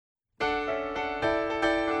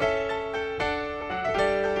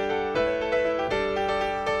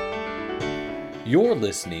You're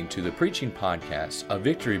listening to the preaching podcast of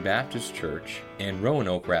Victory Baptist Church in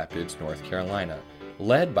Roanoke Rapids, North Carolina,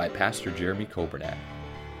 led by Pastor Jeremy Kobernat.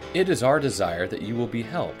 It is our desire that you will be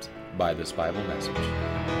helped by this Bible message.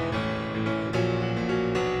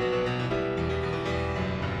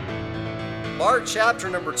 Mark chapter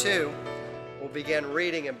number 2, we'll begin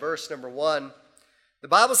reading in verse number 1. The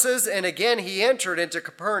Bible says, "And again he entered into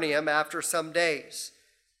Capernaum after some days,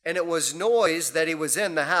 and it was noised that he was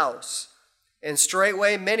in the house. And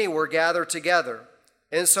straightway many were gathered together,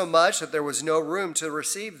 insomuch that there was no room to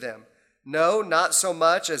receive them, no, not so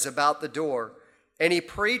much as about the door. And he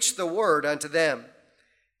preached the word unto them.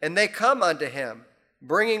 And they come unto him,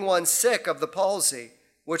 bringing one sick of the palsy,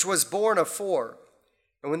 which was born of 4.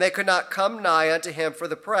 And when they could not come nigh unto him for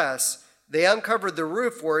the press, they uncovered the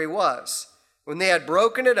roof where he was. When they had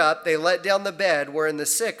broken it up, they let down the bed wherein the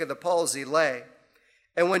sick of the palsy lay.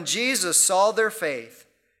 And when Jesus saw their faith,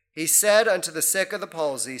 he said unto the sick of the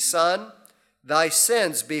palsy, Son, thy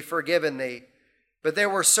sins be forgiven thee. But there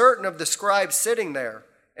were certain of the scribes sitting there,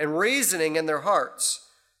 and reasoning in their hearts,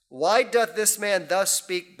 Why doth this man thus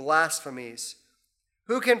speak blasphemies?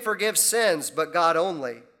 Who can forgive sins but God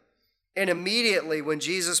only? And immediately when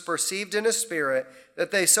Jesus perceived in his spirit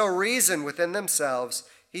that they so reasoned within themselves,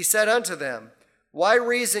 he said unto them, Why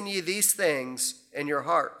reason ye these things in your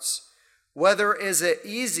hearts? Whether is it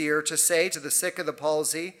easier to say to the sick of the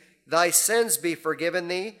palsy, Thy sins be forgiven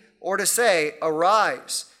thee, or to say,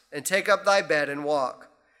 Arise, and take up thy bed and walk?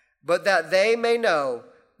 But that they may know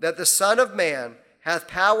that the Son of Man hath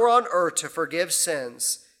power on earth to forgive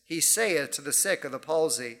sins, he saith to the sick of the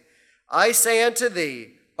palsy, I say unto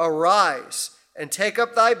thee, Arise, and take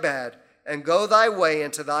up thy bed, and go thy way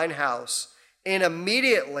into thine house. And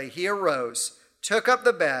immediately he arose, took up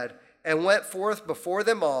the bed, and went forth before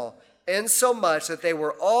them all, insomuch that they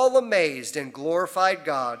were all amazed and glorified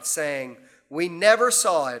God, saying, We never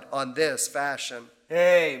saw it on this fashion.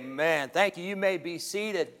 Amen. Thank you. You may be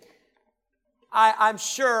seated. I'm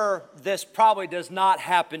sure this probably does not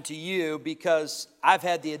happen to you because I've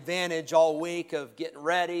had the advantage all week of getting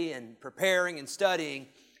ready and preparing and studying.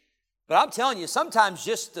 But I'm telling you, sometimes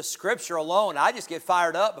just the scripture alone, I just get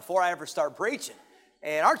fired up before I ever start preaching.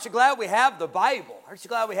 And aren't you glad we have the Bible? Aren't you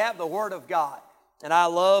glad we have the Word of God? And I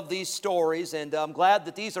love these stories, and I'm glad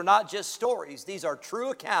that these are not just stories. These are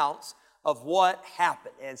true accounts of what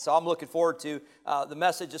happened. And so I'm looking forward to the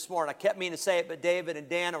message this morning. I kept meaning to say it, but David and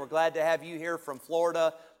Dan, we're glad to have you here from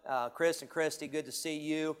Florida. Chris and Christy, good to see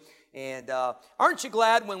you. And aren't you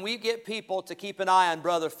glad when we get people to keep an eye on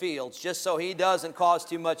Brother Fields, just so he doesn't cause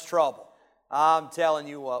too much trouble? I'm telling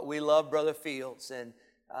you what, we love Brother Fields. And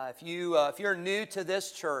if you're new to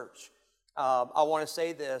this church, I want to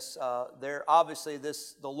say this. Obviously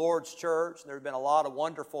the Lord's church. There have been a lot of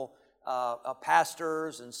wonderful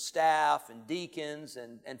pastors and staff and deacons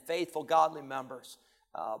and faithful godly members.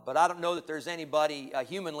 But I don't know that there's anybody,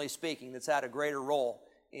 humanly speaking, that's had a greater role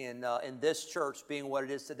in this church being what it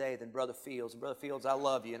is today than Brother Fields. And Brother Fields, I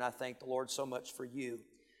love you, and I thank the Lord so much for you.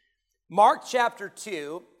 Mark chapter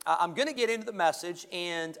 2, I'm going to get into the message,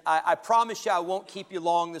 and I promise you I won't keep you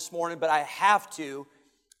long this morning, but I have to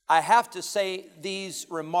say these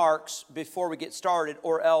remarks before we get started,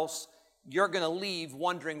 or else you're going to leave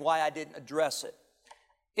wondering why I didn't address it.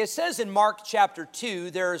 It says in Mark chapter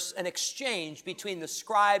 2, there's an exchange between the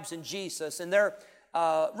scribes and Jesus, and they're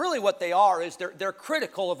really what they are is they're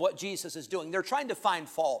critical of what Jesus is doing. They're trying to find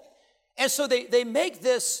fault. And so they make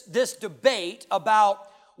this debate about,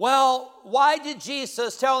 well, why did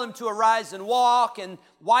Jesus tell him to arise and walk? And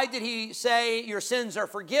why did he say your sins are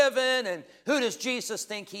forgiven? And who does Jesus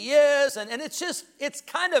think he is? And it's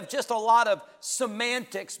kind of just a lot of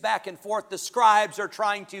semantics back and forth. The scribes are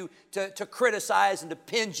trying to criticize and to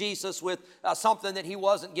pin Jesus with something that he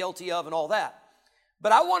wasn't guilty of and all that.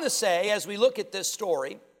 But I want to say, as we look at this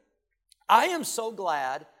story, I am so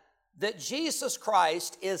glad that Jesus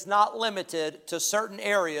Christ is not limited to certain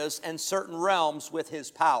areas and certain realms with his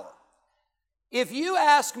power. If you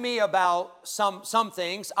ask me about some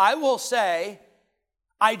things, I will say,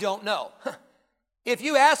 I don't know. If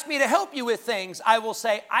you ask me to help you with things, I will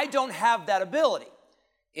say, I don't have that ability.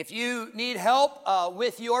 If you need help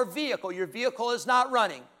with your vehicle is not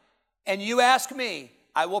running, and you ask me,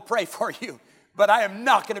 I will pray for you, but I am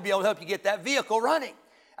not going to be able to help you get that vehicle running.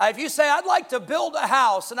 If you say, I'd like to build a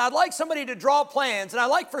house, and I'd like somebody to draw plans, and I'd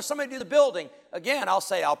like for somebody to do the building, again, I'll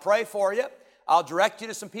say, I'll pray for you. I'll direct you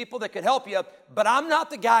to some people that could help you, but I'm not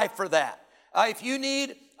the guy for that. If you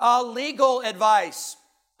need legal advice,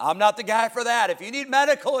 I'm not the guy for that. If you need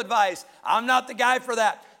medical advice, I'm not the guy for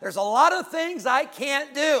that. There's a lot of things I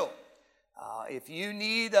can't do. If you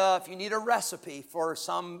need a recipe for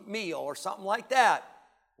some meal or something like that,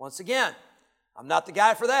 once again, I'm not the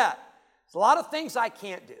guy for that. There's a lot of things I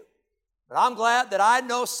can't do. But I'm glad that I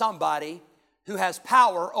know somebody who has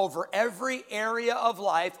power over every area of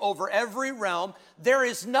life, over every realm. There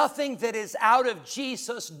is nothing that is out of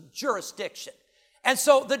Jesus' jurisdiction. And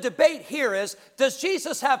so the debate here is, does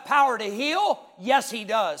Jesus have power to heal? Yes, he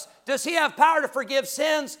does. Does he have power to forgive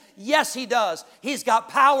sins? Yes, he does. He's got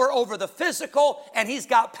power over the physical, and he's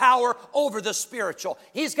got power over the spiritual.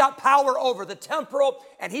 He's got power over the temporal,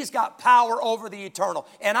 and he's got power over the eternal.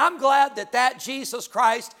 And I'm glad that Jesus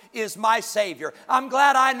Christ is my Savior. I'm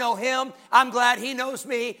glad I know him. I'm glad he knows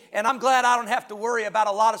me, and I'm glad I don't have to worry about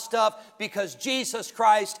a lot of stuff because Jesus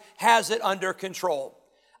Christ has it under control.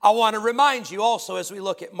 I want to remind you also as we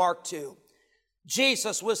look at Mark 2,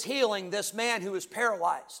 Jesus was healing this man who was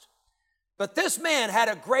paralyzed. But this man had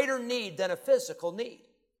a greater need than a physical need.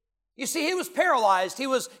 You see, he was paralyzed. He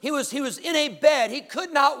was in a bed. He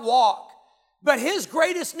could not walk. But his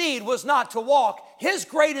greatest need was not to walk. His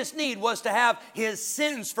greatest need was to have his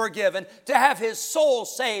sins forgiven, to have his soul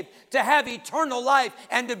saved, to have eternal life,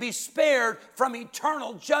 and to be spared from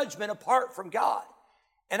eternal judgment apart from God.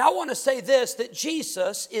 And I want to say this, that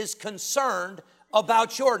Jesus is concerned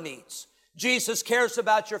about your needs. Jesus cares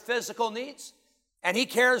about your physical needs, and he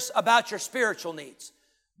cares about your spiritual needs.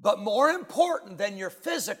 But more important than your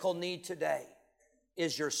physical need today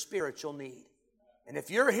is your spiritual need. And if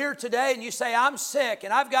you're here today and you say, I'm sick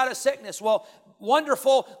and I've got a sickness, well,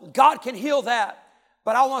 wonderful, God can heal that.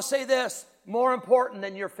 But I want to say this, more important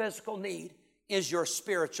than your physical need is your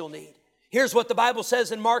spiritual need. Here's what the Bible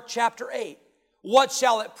says in Mark chapter 8. What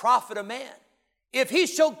shall it profit a man if he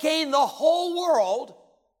shall gain the whole world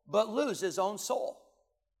but lose his own soul?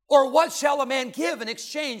 Or what shall a man give in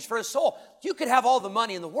exchange for his soul? You could have all the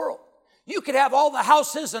money in the world. You could have all the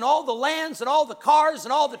houses and all the lands and all the cars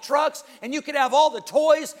and all the trucks, and you could have all the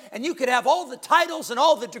toys, and you could have all the titles and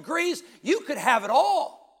all the degrees. You could have it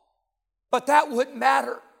all. But that wouldn't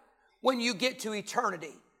matter when you get to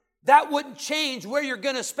eternity. That wouldn't change where you're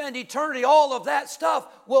going to spend eternity. All of that stuff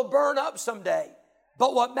will burn up someday.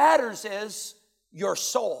 But what matters is your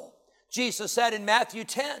soul. Jesus said in Matthew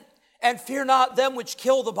 10, and fear not them which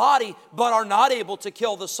kill the body, but are not able to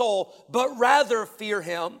kill the soul, but rather fear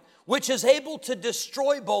him, which is able to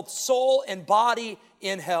destroy both soul and body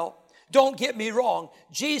in hell. Don't get me wrong.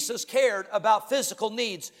 Jesus cared about physical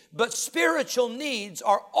needs, but spiritual needs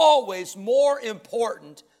are always more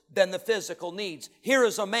important than the physical needs. Here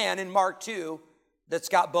is a man in Mark 2 that's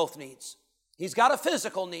got both needs. He's got a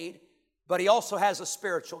physical need, but he also has a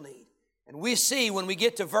spiritual need. And we see when we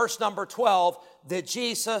get to verse number 12 that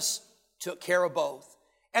Jesus took care of both.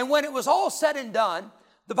 And when it was all said and done,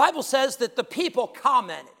 the Bible says that the people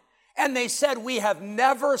commented and they said, we have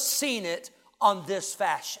never seen it on this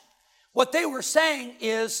fashion. What they were saying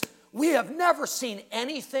is, we have never seen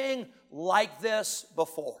anything like this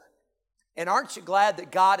before. And aren't you glad that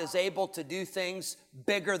God is able to do things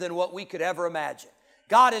bigger than what we could ever imagine?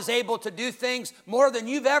 God is able to do things more than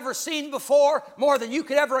you've ever seen before, more than you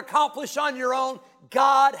could ever accomplish on your own.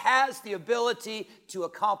 God has the ability to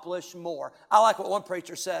accomplish more. I like what one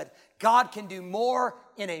preacher said, God can do more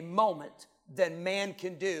in a moment than man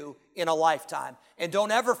can do in a lifetime. And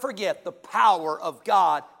don't ever forget the power of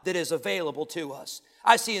God that is available to us.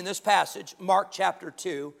 I see in this passage, Mark chapter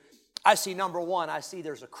 2, I see number one, I see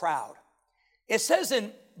there's a crowd. It says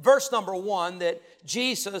in verse number 1 that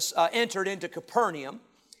Jesus entered into Capernaum,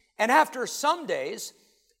 and after some days,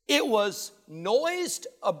 it was noised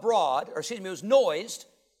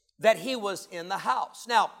that he was in the house.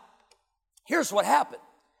 Now, here's what happened.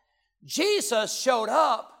 Jesus showed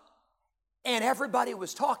up, and everybody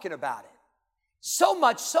was talking about it. So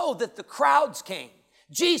much so that the crowds came.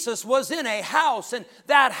 Jesus was in a house, and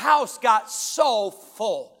that house got so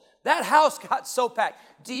full. That house got so packed.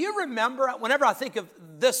 Do you remember, whenever I think of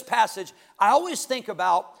this passage, I always think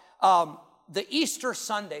about the Easter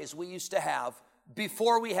Sundays we used to have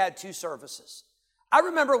before we had two services. I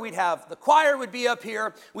remember the choir would be up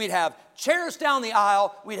here, we'd have chairs down the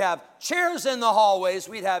aisle, we'd have chairs in the hallways,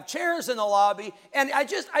 we'd have chairs in the lobby, and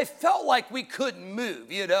I felt like we couldn't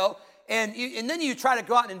move, you know? And then you try to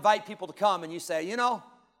go out and invite people to come, and you say, you know,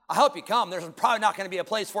 I hope you come. There's probably not going to be a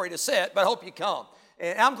place for you to sit, but I hope you come.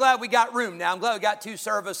 And I'm glad we got room now. I'm glad we got two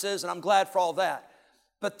services, and I'm glad for all that.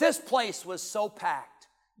 But this place was so packed,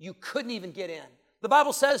 you couldn't even get in. The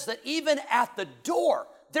Bible says that even at the door,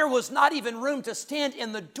 there was not even room to stand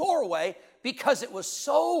in the doorway because it was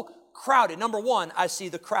so crowded. Number one, I see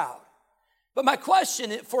the crowd. But my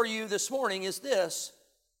question for you this morning is this: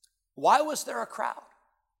 why was there a crowd?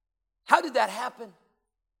 How did that happen?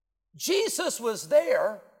 Jesus was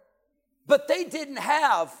there, but they didn't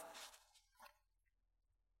have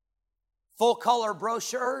full-color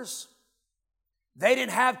brochures. They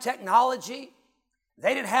didn't have technology.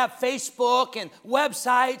 They didn't have Facebook and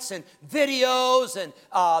websites and videos, and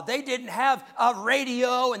they didn't have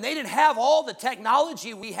radio, and they didn't have all the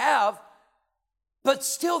technology we have, but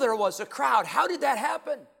still there was a crowd. How did that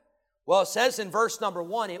happen? Well, it says in verse number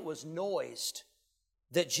 1, it was noised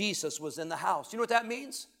that Jesus was in the house. You know what that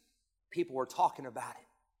means? People were talking about it.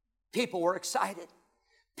 People were excited.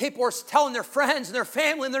 People were telling their friends and their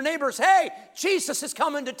family and their neighbors, hey, Jesus is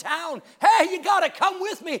coming to town. Hey, you got to come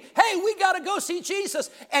with me. Hey, we got to go see Jesus.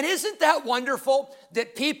 And isn't that wonderful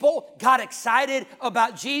that people got excited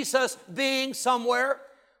about Jesus being somewhere?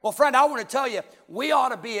 Well, friend, I want to tell you, we ought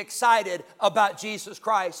to be excited about Jesus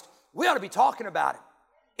Christ. We ought to be talking about it.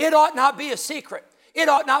 It ought not be a secret. It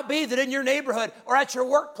ought not be that in your neighborhood or at your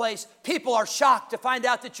workplace, people are shocked to find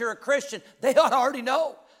out that you're a Christian. They ought to already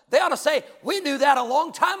know. They ought to say, we knew that a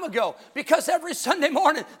long time ago, because every Sunday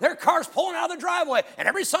morning their car's pulling out of the driveway, and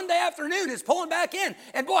every Sunday afternoon it's pulling back in.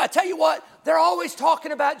 And boy, I tell you what, they're always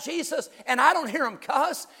talking about Jesus, and I don't hear them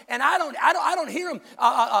cuss, and I don't hear them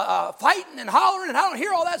fighting and hollering, and I don't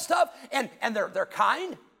hear all that stuff. And they're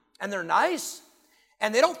kind, and they're nice,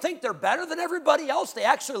 and they don't think they're better than everybody else. They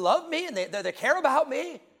actually love me, and they care about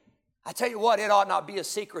me. I tell you what, it ought not be a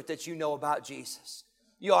secret that you know about Jesus.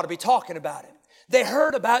 You ought to be talking about him. They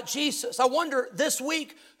heard about Jesus. I wonder this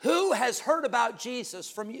week, who has heard about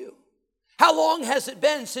Jesus from you? How long has it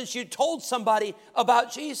been since you told somebody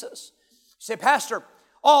about Jesus? You say, Pastor,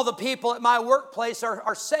 all the people at my workplace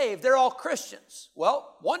are saved. They're all Christians.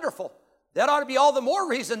 Well, wonderful. That ought to be all the more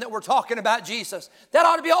reason that we're talking about Jesus. That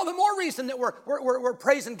ought to be all the more reason that we're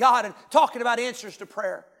praising God and talking about answers to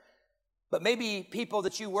prayer. But maybe people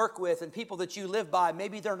that you work with and people that you live by,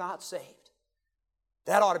 maybe they're not saved.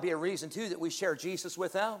 That ought to be a reason, too, that we share Jesus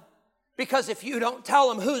with them. Because if you don't tell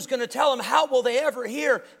them, who's going to tell them? How will they ever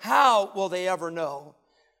hear? How will they ever know?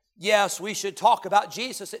 Yes, we should talk about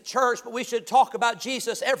Jesus at church, but we should talk about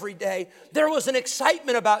Jesus every day. There was an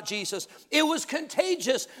excitement about Jesus. It was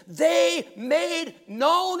contagious. They made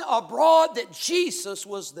known abroad that Jesus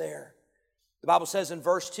was there. The Bible says in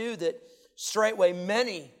verse 2 that straightway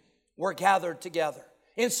many were gathered together,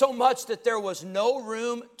 insomuch that there was no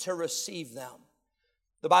room to receive them.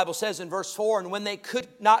 The Bible says in verse 4, and when they could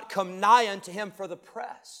not come nigh unto him for the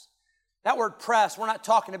press. That word press, we're not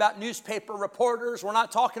talking about newspaper reporters. We're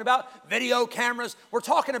not talking about video cameras. We're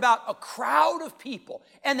talking about a crowd of people.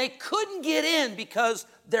 And they couldn't get in because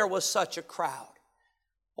there was such a crowd.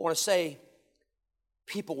 I want to say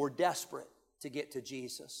people were desperate to get to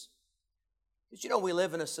Jesus. Did you know we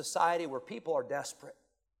live in a society where people are desperate?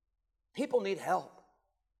 People need help.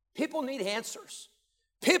 People need answers.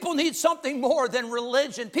 People need something more than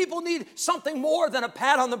religion. People need something more than a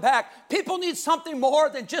pat on the back. People need something more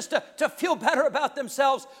than just to feel better about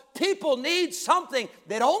themselves. People need something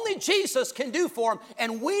that only Jesus can do for them,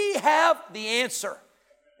 and we have the answer.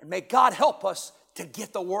 And may God help us to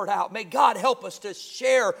get the word out. May God help us to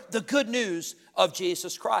share the good news of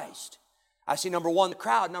Jesus Christ. I see number one, the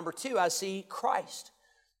crowd. Number two, I see Christ.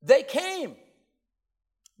 They came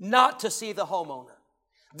not to see the homeowner.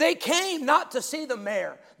 They came not to see the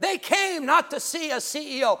mayor. They came not to see a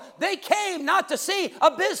CEO. They came not to see a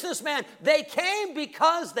businessman. They came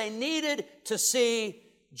because they needed to see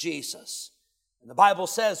Jesus. And the Bible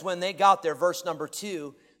says when they got there, verse number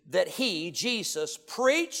 2, that he, Jesus,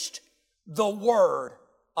 preached the word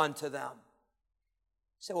unto them.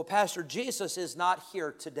 You say, well, Pastor, Jesus is not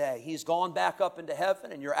here today. He's gone back up into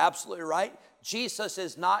heaven, and you're absolutely right. Jesus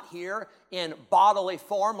is not here in bodily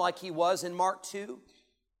form like he was in Mark 2.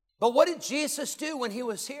 But what did Jesus do when he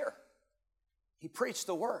was here? He preached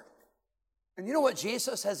the word. And you know what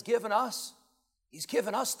Jesus has given us? He's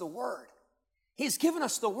given us the word. He's given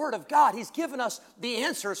us the word of God. He's given us the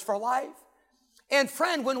answers for life. And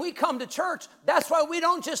friend, when we come to church, that's why we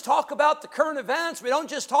don't just talk about the current events. We don't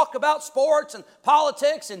just talk about sports and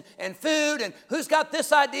politics and food and who's got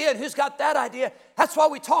this idea and who's got that idea. That's why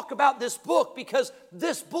we talk about this book, because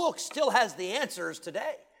this book still has the answers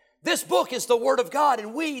today. This book is the Word of God,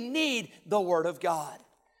 and we need the Word of God.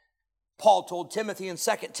 Paul told Timothy in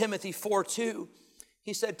 2 Timothy 4:2,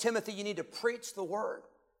 he said, Timothy, you need to preach the Word.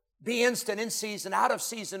 Be instant in season, out of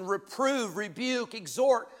season, reprove, rebuke,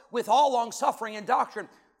 exhort with all longsuffering and doctrine.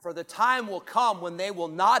 For the time will come when they will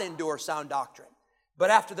not endure sound doctrine,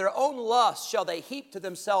 but after their own lust shall they heap to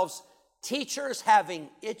themselves teachers having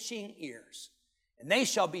itching ears. And they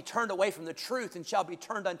shall be turned away from the truth and shall be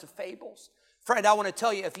turned unto fables. Friend, I want to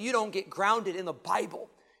tell you, if you don't get grounded in the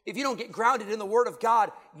Bible, if you don't get grounded in the Word of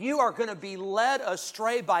God, you are going to be led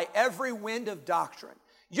astray by every wind of doctrine.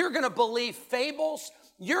 You're going to believe fables.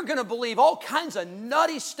 You're going to believe all kinds of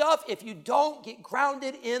nutty stuff if you don't get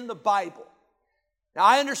grounded in the Bible. Now,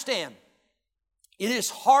 I understand. It is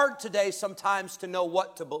hard today sometimes to know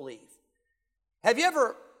what to believe. Have you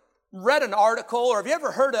ever read an article or have you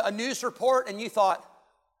ever heard a news report and you thought,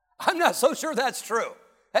 I'm not so sure that's true?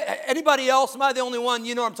 Anybody else? Am I the only one?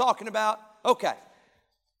 You know what I'm talking about? Okay.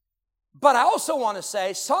 But I also want to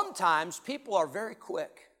say sometimes people are very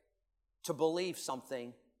quick to believe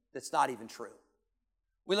something that's not even true.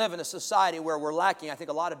 We live in a society where we're lacking, I think,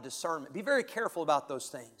 a lot of discernment. Be very careful about those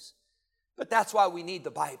things. But that's why we need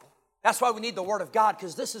the Bible. That's why we need the Word of God,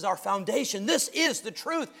 because this is our foundation. This is the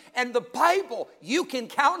truth. And the Bible, you can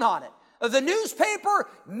count on it. The newspaper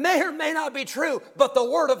may or may not be true, but the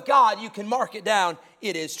Word of God, you can mark it down.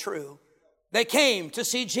 It is true. They came to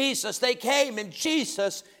see Jesus. They came and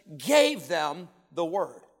Jesus gave them the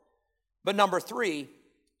Word. But number 3,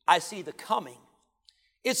 I see the coming.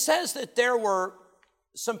 It says that there were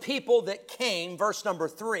some people that came, verse number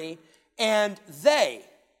 3, and they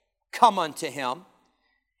come unto him.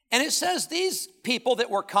 And it says these people that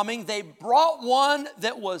were coming, they brought one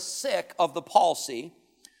that was sick of the palsy,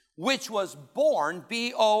 which was borne,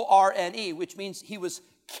 B-O-R-N-E, which means he was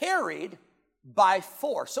carried by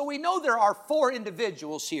 4. So we know there are 4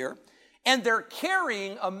 individuals here, and they're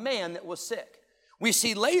carrying a man that was sick. We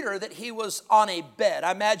see later that he was on a bed.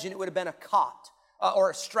 I imagine it would have been a cot or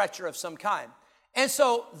a stretcher of some kind. And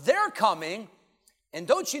so they're coming, and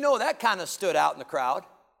don't you know that kind of stood out in the crowd?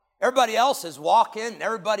 Everybody else is walking, and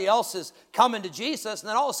everybody else is coming to Jesus, and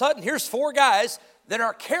then all of a sudden, here's 4 guys that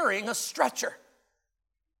are carrying a stretcher.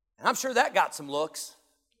 And I'm sure that got some looks.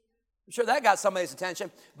 I'm sure that got somebody's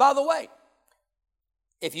attention. By the way,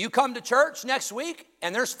 if you come to church next week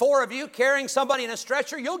and there's 4 of you carrying somebody in a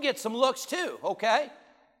stretcher, you'll get some looks too, okay?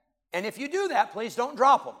 And if you do that, please don't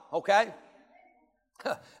drop them, okay?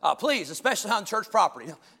 Please, especially on church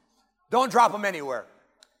property. Don't drop them anywhere.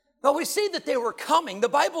 But we see that they were coming. The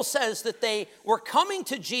Bible says that they were coming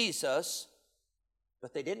to Jesus,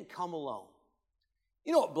 but they didn't come alone.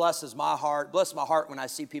 You know what blesses my heart? Blesses my heart when I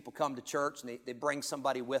see people come to church and they bring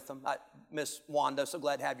somebody with them. Miss Wanda, so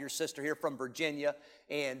glad to have your sister here from Virginia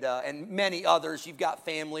and many others. You've got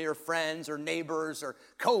family or friends or neighbors or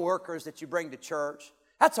co-workers that you bring to church.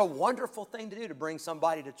 That's a wonderful thing to do, to bring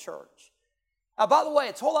somebody to church. By the way,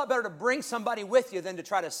 it's a whole lot better to bring somebody with you than to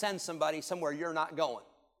try to send somebody somewhere you're not going.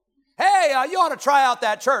 Hey, you ought to try out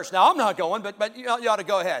that church. Now, I'm not going, but you ought to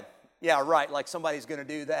go ahead. Yeah, right, like somebody's going to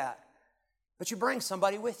do that. But you bring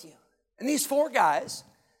somebody with you. And these 4 guys,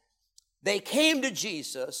 they came to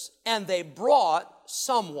Jesus and they brought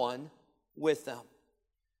someone with them.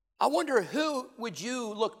 I wonder, who would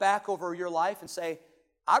you look back over your life and say,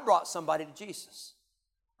 I brought somebody to Jesus.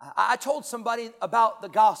 I told somebody about the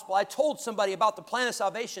gospel. I told somebody about the plan of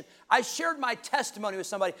salvation. I shared my testimony with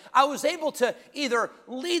somebody. I was able to either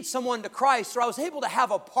lead someone to Christ or I was able to have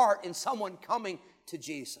a part in someone coming to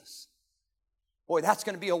Jesus. Boy, that's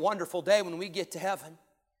going to be a wonderful day when we get to heaven.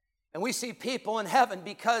 And we see people in heaven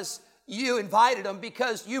because you invited them,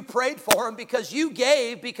 because you prayed for them, because you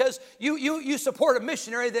gave, because you support a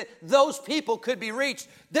missionary that those people could be reached.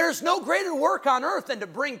 There's no greater work on earth than to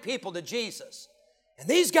bring people to Jesus. And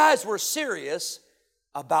these guys were serious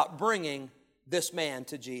about bringing this man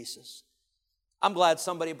to Jesus. I'm glad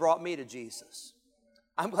somebody brought me to Jesus.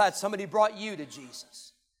 I'm glad somebody brought you to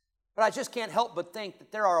Jesus. But I just can't help but think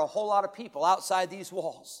that there are a whole lot of people outside these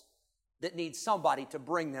walls that need somebody to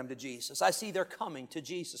bring them to Jesus. I see they're coming to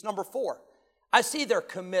Jesus. Number 4, I see their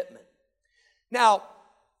commitment. Now,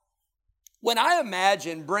 when I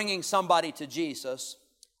imagine bringing somebody to Jesus,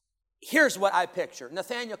 here's what I picture.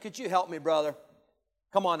 Nathaniel, could you help me, brother?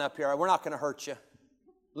 Come on up here. We're not going to hurt you, at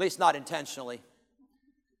least not intentionally.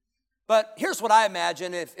 But here's what I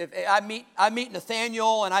imagine. If I meet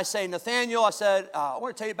Nathaniel and I say, Nathaniel, I said, I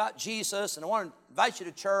want to tell you about Jesus and I want to invite you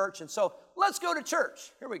to church. And so let's go to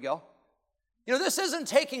church. Here we go. You know, this isn't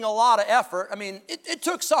taking a lot of effort. I mean, it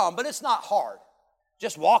took some, but it's not hard.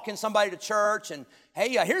 Just walking somebody to church and, hey,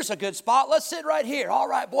 here's a good spot. Let's sit right here. All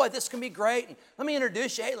right, boy, this can be great. And let me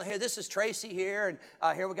introduce you. Hey, here, this is Tracy here.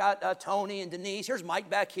 And here we got Tony and Denise. Here's Mike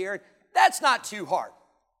back here. That's not too hard.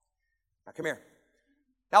 Now, come here.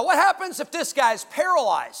 Now, what happens if this guy's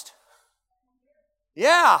paralyzed?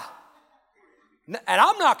 Yeah. And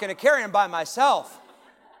I'm not going to carry him by myself.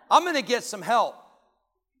 I'm going to get some help.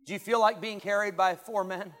 Do you feel like being carried by 4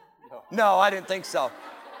 men? No, I didn't think so.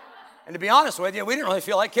 And to be honest with you, we didn't really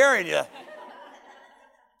feel like carrying you.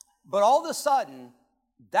 But all of a sudden,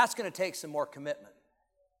 that's going to take some more commitment.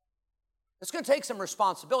 It's going to take some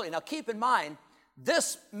responsibility. Now, keep in mind,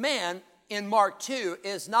 this man in Mark 2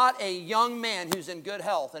 is not a young man who's in good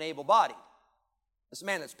health and able-bodied. This is a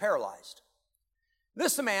man that's paralyzed.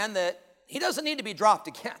 This is a man that he doesn't need to be dropped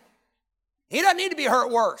again. He doesn't need to be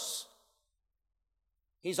hurt worse.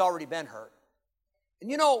 He's already been hurt. And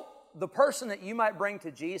you know, the person that you might bring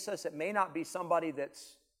to Jesus, it may not be somebody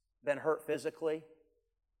that's been hurt physically,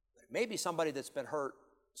 but it may be somebody that's been hurt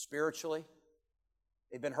spiritually.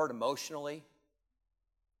 They've been hurt emotionally.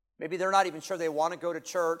 Maybe they're not even sure they want to go to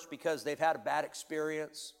church because they've had a bad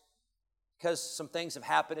experience, because some things have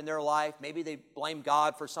happened in their life. Maybe they blame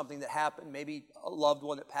God for something that happened, maybe a loved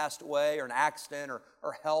one that passed away or an accident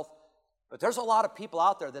or health. But there's a lot of people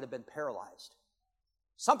out there that have been paralyzed.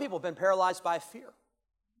 Some people have been paralyzed by fear.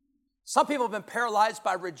 Some people have been paralyzed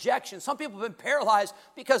by rejection. Some people have been paralyzed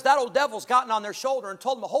because that old devil's gotten on their shoulder and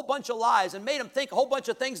told them a whole bunch of lies and made them think a whole bunch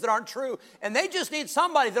of things that aren't true. And they just need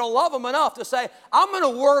somebody that'll love them enough to say, I'm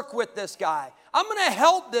going to work with this guy. I'm going to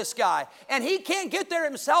help this guy. And he can't get there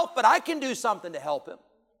himself, but I can do something to help him.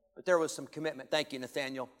 But there was some commitment. Thank you,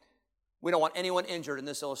 Nathaniel. We don't want anyone injured in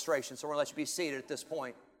this illustration, so we're going to let you be seated at this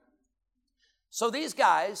point. So these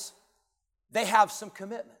guys, they have some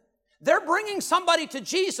commitment. They're bringing somebody to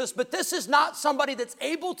Jesus, but this is not somebody that's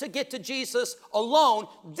able to get to Jesus alone.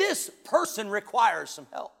 This person requires some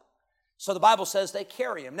help. So the Bible says they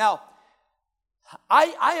carry him. Now,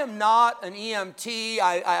 I am not an EMT.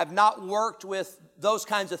 I have not worked with those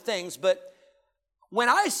kinds of things, but when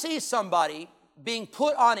I see somebody being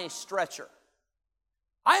put on a stretcher,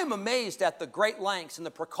 I am amazed at the great lengths and the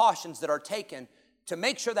precautions that are taken to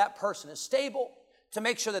make sure that person is stable, to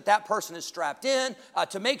make sure that that person is strapped in,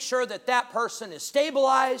 to make sure that that person is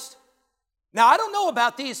stabilized. Now, I don't know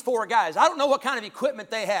about these four guys. I don't know what kind of equipment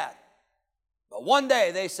they had. But one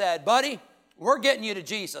day they said, buddy, we're getting you to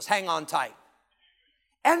Jesus. Hang on tight.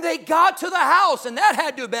 And they got to the house, and that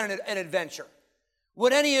had to have been an adventure.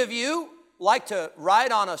 Would any of you like to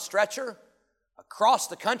ride on a stretcher across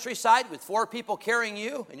the countryside with four people carrying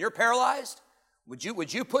you and you're paralyzed? Would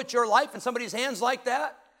you put your life in somebody's hands like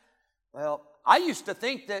that? Well, I used to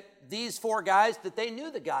think that these four guys, that they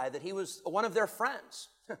knew the guy, that he was one of their friends.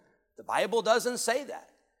 The Bible doesn't say that.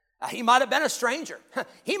 He might have been a stranger.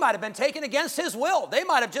 He might have been taken against his will. They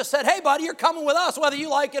might have just said, hey, buddy, you're coming with us whether you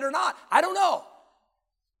like it or not. I don't know.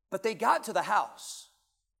 But they got to the house.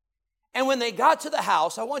 And when they got to the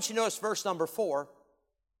house, I want you to notice verse number 4.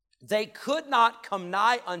 They could not come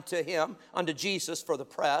nigh unto him, unto Jesus, for the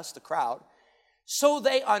press, the crowd. So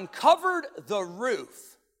they uncovered the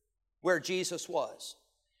roof where Jesus was.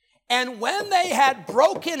 And when they had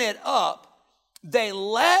broken it up, they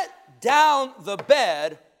let down the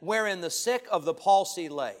bed wherein the sick of the palsy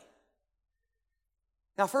lay.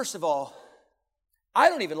 Now, first of all, I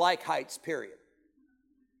don't even like heights, period.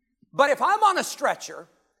 But if I'm on a stretcher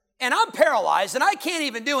and I'm paralyzed and I can't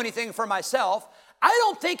even do anything for myself, I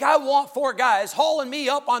don't think I want four guys hauling me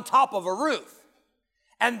up on top of a roof.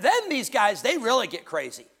 And then these guys, they really get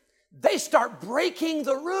crazy. They start breaking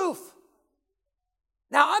the roof.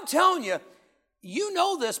 Now, I'm telling you, you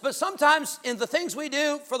know this, but sometimes in the things we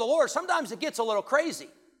do for the Lord, sometimes it gets a little crazy.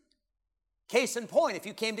 Case in point, if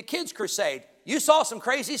you came to Kids Crusade, you saw some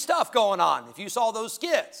crazy stuff going on if you saw those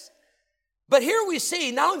skits. But here we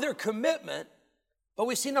see not only their commitment, but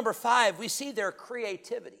we see number 5, we see their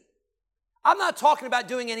creativity. I'm not talking about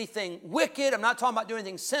doing anything wicked. I'm not talking about doing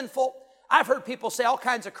anything sinful. I've heard people say all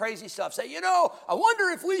kinds of crazy stuff. Say, I wonder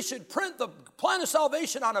if we should print the plan of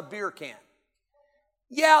salvation on a beer can.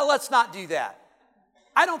 Yeah, let's not do that.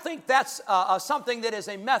 I don't think that's something that is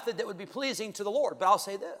a method that would be pleasing to the Lord. But I'll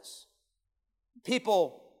say this.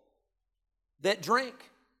 People that drink,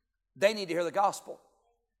 they need to hear the gospel.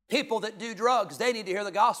 People that do drugs, they need to hear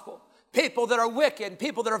the gospel. People that are wicked,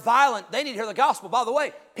 people that are violent, they need to hear the gospel. By the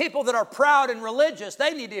way, people that are proud and religious,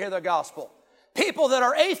 they need to hear the gospel. People that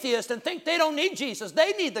are atheists and think they don't need Jesus,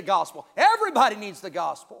 they need the gospel. Everybody needs the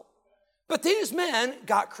gospel. But these men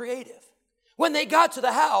got creative. When they got to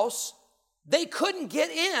the house, they couldn't get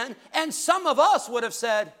in, and some of us would have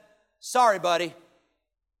said, sorry, buddy,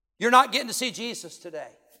 you're not getting to see Jesus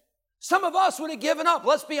today. Some of us would have given up,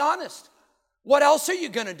 let's be honest. What else are you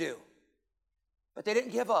going to do? But they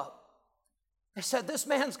didn't give up. They said, this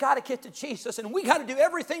man's got to get to Jesus, and we got to do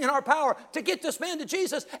everything in our power to get this man to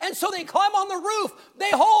Jesus. And so they climb on the roof. They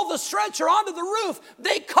haul the stretcher onto the roof.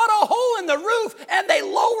 They cut a hole in the roof, and they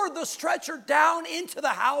lowered the stretcher down into the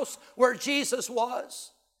house where Jesus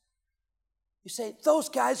was. You say, those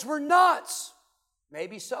guys were nuts.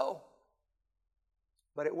 Maybe so.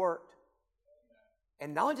 But it worked.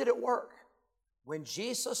 And not only did it work, When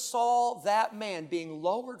Jesus saw that man being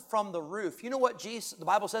lowered from the roof, you know what the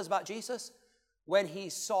Bible says about Jesus? When he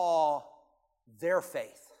saw their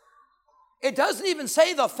faith. It doesn't even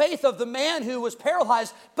say the faith of the man who was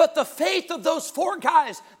paralyzed, but the faith of those 4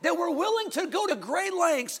 guys that were willing to go to great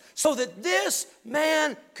lengths so that this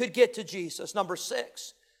man could get to Jesus. Number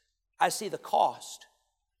 6, I see the cost.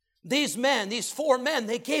 These 4 men,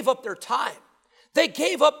 they gave up their time. They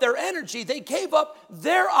gave up their energy. They gave up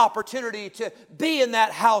their opportunity to be in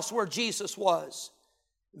that house where Jesus was.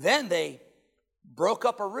 Then they broke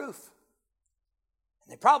up a roof.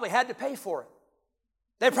 And they probably had to pay for it.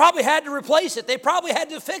 They probably had to replace it. They probably had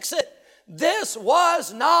to fix it. This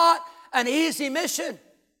was not an easy mission.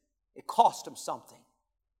 It cost them something.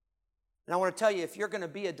 And I want to tell you, if you're going to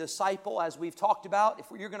be a disciple, as we've talked about, if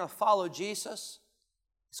you're going to follow Jesus,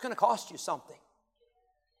 it's going to cost you something.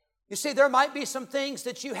 You see, there might be some things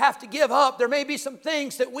that you have to give up. There may be some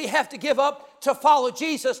things that we have to give up to follow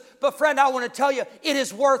Jesus. But friend, I want to tell you, it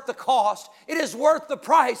is worth the cost. It is worth the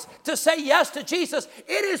price to say yes to Jesus.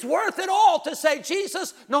 It is worth it all to say,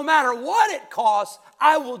 Jesus, no matter what it costs,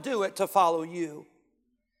 I will do it to follow you.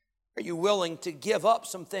 Are you willing to give up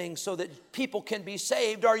some things so that people can be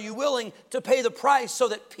saved? Are you willing to pay the price so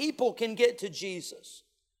that people can get to Jesus?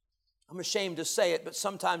 I'm ashamed to say it, but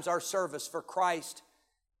sometimes our service for Christ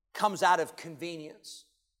comes out of convenience.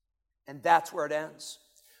 And that's where it ends.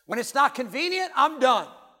 When it's not convenient, I'm done.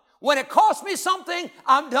 When it costs me something,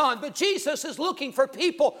 I'm done. But Jesus is looking for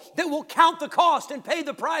people that will count the cost and pay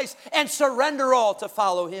the price and surrender all to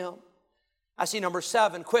follow Him. I see number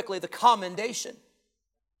 7, quickly, the commendation.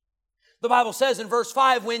 The Bible says in verse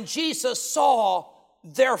 5, when Jesus saw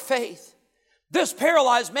their faith, this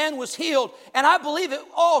paralyzed man was healed. And I believe it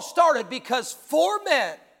all started because 4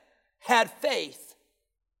 men had faith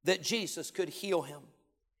that Jesus could heal him.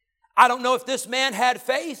 I don't know if this man had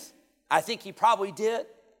faith. I think he probably did.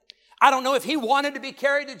 I don't know if he wanted to be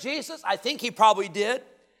carried to Jesus. I think he probably did.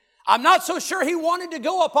 I'm not so sure he wanted to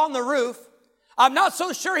go up on the roof. I'm not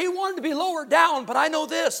so sure he wanted to be lowered down, but I know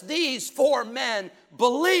this, these 4 men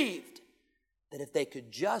believed that if they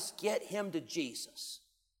could just get him to Jesus,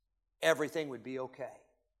 everything would be okay.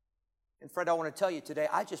 And friend, I want to tell you today,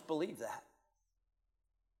 I just believe that.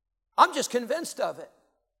 I'm just convinced of it.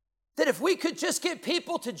 That if we could just get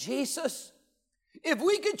people to Jesus, if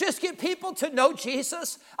we could just get people to know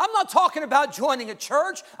Jesus, I'm not talking about joining a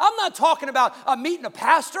church. I'm not talking about meeting a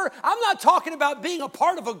pastor. I'm not talking about being a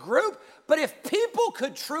part of a group. But if people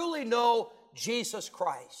could truly know Jesus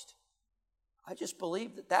Christ, I just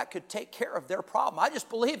believe that that could take care of their problem. I just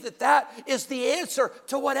believe that that is the answer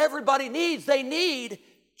to what everybody needs. They need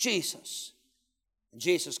Jesus. And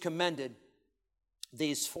Jesus commended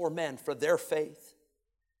these 4 men for their faith.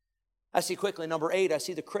 I see quickly, number 8, I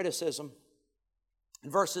see the criticism.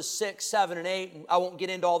 In verses 6, 7, and 8, and I won't get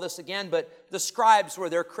into all this again, but the scribes were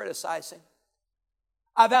there criticizing.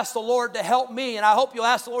 I've asked the Lord to help me, and I hope you'll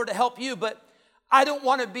ask the Lord to help you, but I don't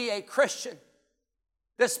want to be a Christian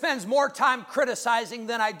that spends more time criticizing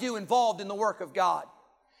than I do involved in the work of God.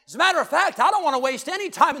 As a matter of fact, I don't want to waste any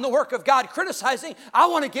time in the work of God criticizing. I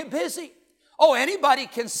want to get busy. Oh, anybody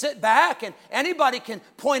can sit back and anybody can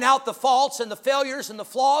point out the faults and the failures and the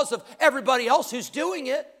flaws of everybody else who's doing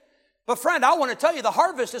it. But friend, I want to tell you, the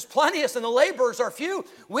harvest is plenteous and the laborers are few.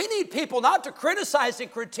 We need people not to criticize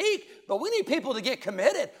and critique, but we need people to get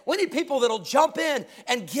committed. We need people that'll jump in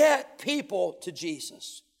and get people to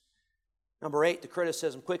Jesus. Number 8, the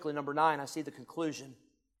criticism. Quickly, number 9, I see the conclusion. It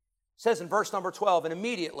says in verse number 12, and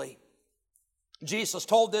immediately Jesus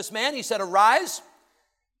told this man, he said, arise,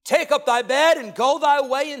 take up thy bed and go thy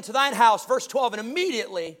way into thine house. Verse 12, and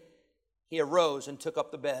immediately he arose and took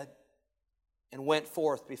up the bed and went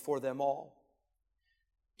forth before them all.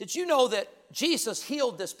 Did you know that Jesus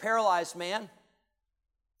healed this paralyzed man?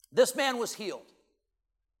 This man was healed.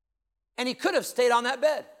 And he could have stayed on that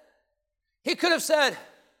bed. He could have said,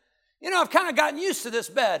 I've kind of gotten used to this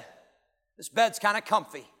bed. This bed's kind of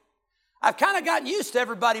comfy. I've kind of gotten used to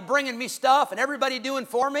everybody bringing me stuff and everybody doing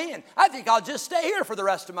for me, and I think I'll just stay here for the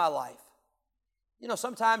rest of my life.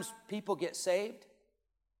 Sometimes people get saved,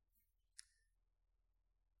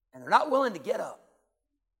 and they're not willing to get up,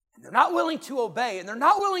 and they're not willing to obey, and they're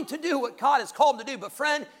not willing to do what God has called them to do. But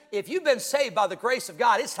friend, if you've been saved by the grace of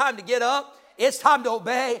God, it's time to get up. It's time to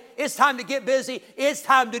obey. It's time to get busy. It's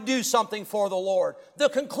time to do something for the Lord. The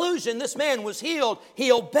conclusion, this man was healed.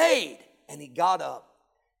 He obeyed, and he got up.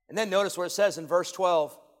 And then notice what it says in verse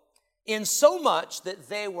 12. Insomuch that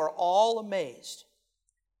they were all amazed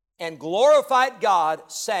and glorified God,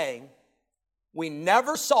 saying, we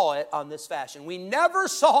never saw it on this fashion. We never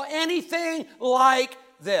saw anything like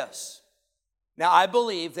this. Now, I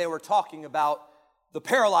believe they were talking about the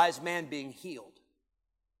paralyzed man being healed.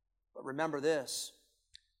 But remember this,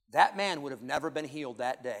 that man would have never been healed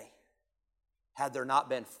that day had there not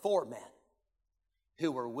been 4 men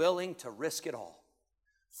who were willing to risk it all.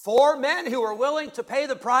 4 men who were willing to pay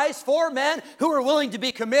the price, 4 men who were willing to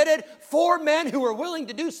be committed, 4 men who were willing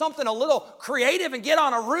to do something a little creative and get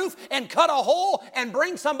on a roof and cut a hole and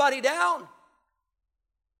bring somebody down.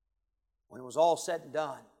 When it was all said and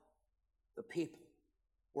done, the people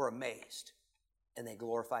were amazed and they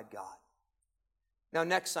glorified God. Now,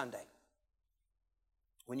 next Sunday,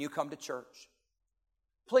 when you come to church,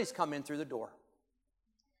 please come in through the door.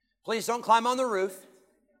 Please don't climb on the roof.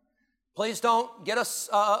 Please don't get a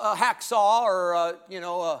hacksaw or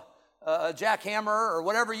a jackhammer or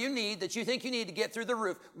whatever you need that you think you need to get through the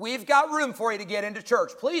roof. We've got room for you to get into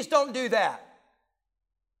church. Please don't do that.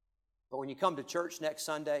 But when you come to church next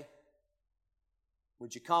Sunday,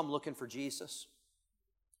 would you come looking for Jesus?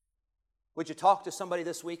 Would you talk to somebody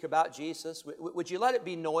this week about Jesus? Would you let it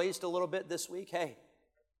be noised a little bit this week? Hey,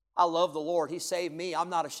 I love the Lord. He saved me. I'm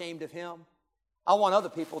not ashamed of Him. I want other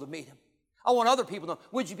people to meet Him. I want other people to know.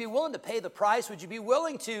 Would you be willing to pay the price? Would you be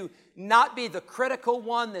willing to not be the critical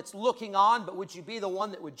one that's looking on, but would you be the one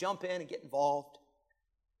that would jump in and get involved?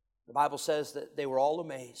 The Bible says that they were all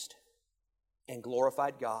amazed and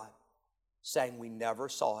glorified God, saying, we never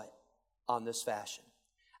saw it on this fashion.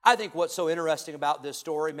 I think what's so interesting about this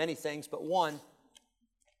story, many things, but one,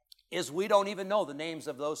 is we don't even know the names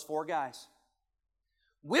of those 4 guys.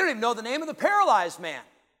 We don't even know the name of the paralyzed man.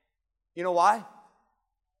 You know why?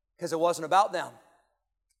 Because it wasn't about them.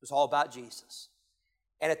 It was all about Jesus.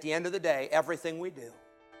 And at the end of the day, everything we do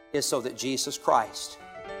is so that Jesus Christ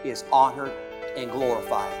is honored and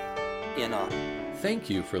glorified in us. Thank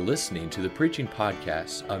you for listening to the preaching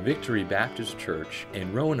podcast of Victory Baptist Church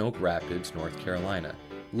in Roanoke Rapids, North Carolina,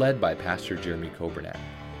 led by Pastor Jeremy Kobernat.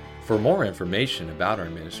 For more information about our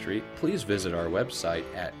ministry, please visit our website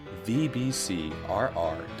at vbcrr.org.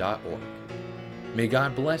 May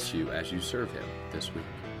God bless you as you serve Him this week.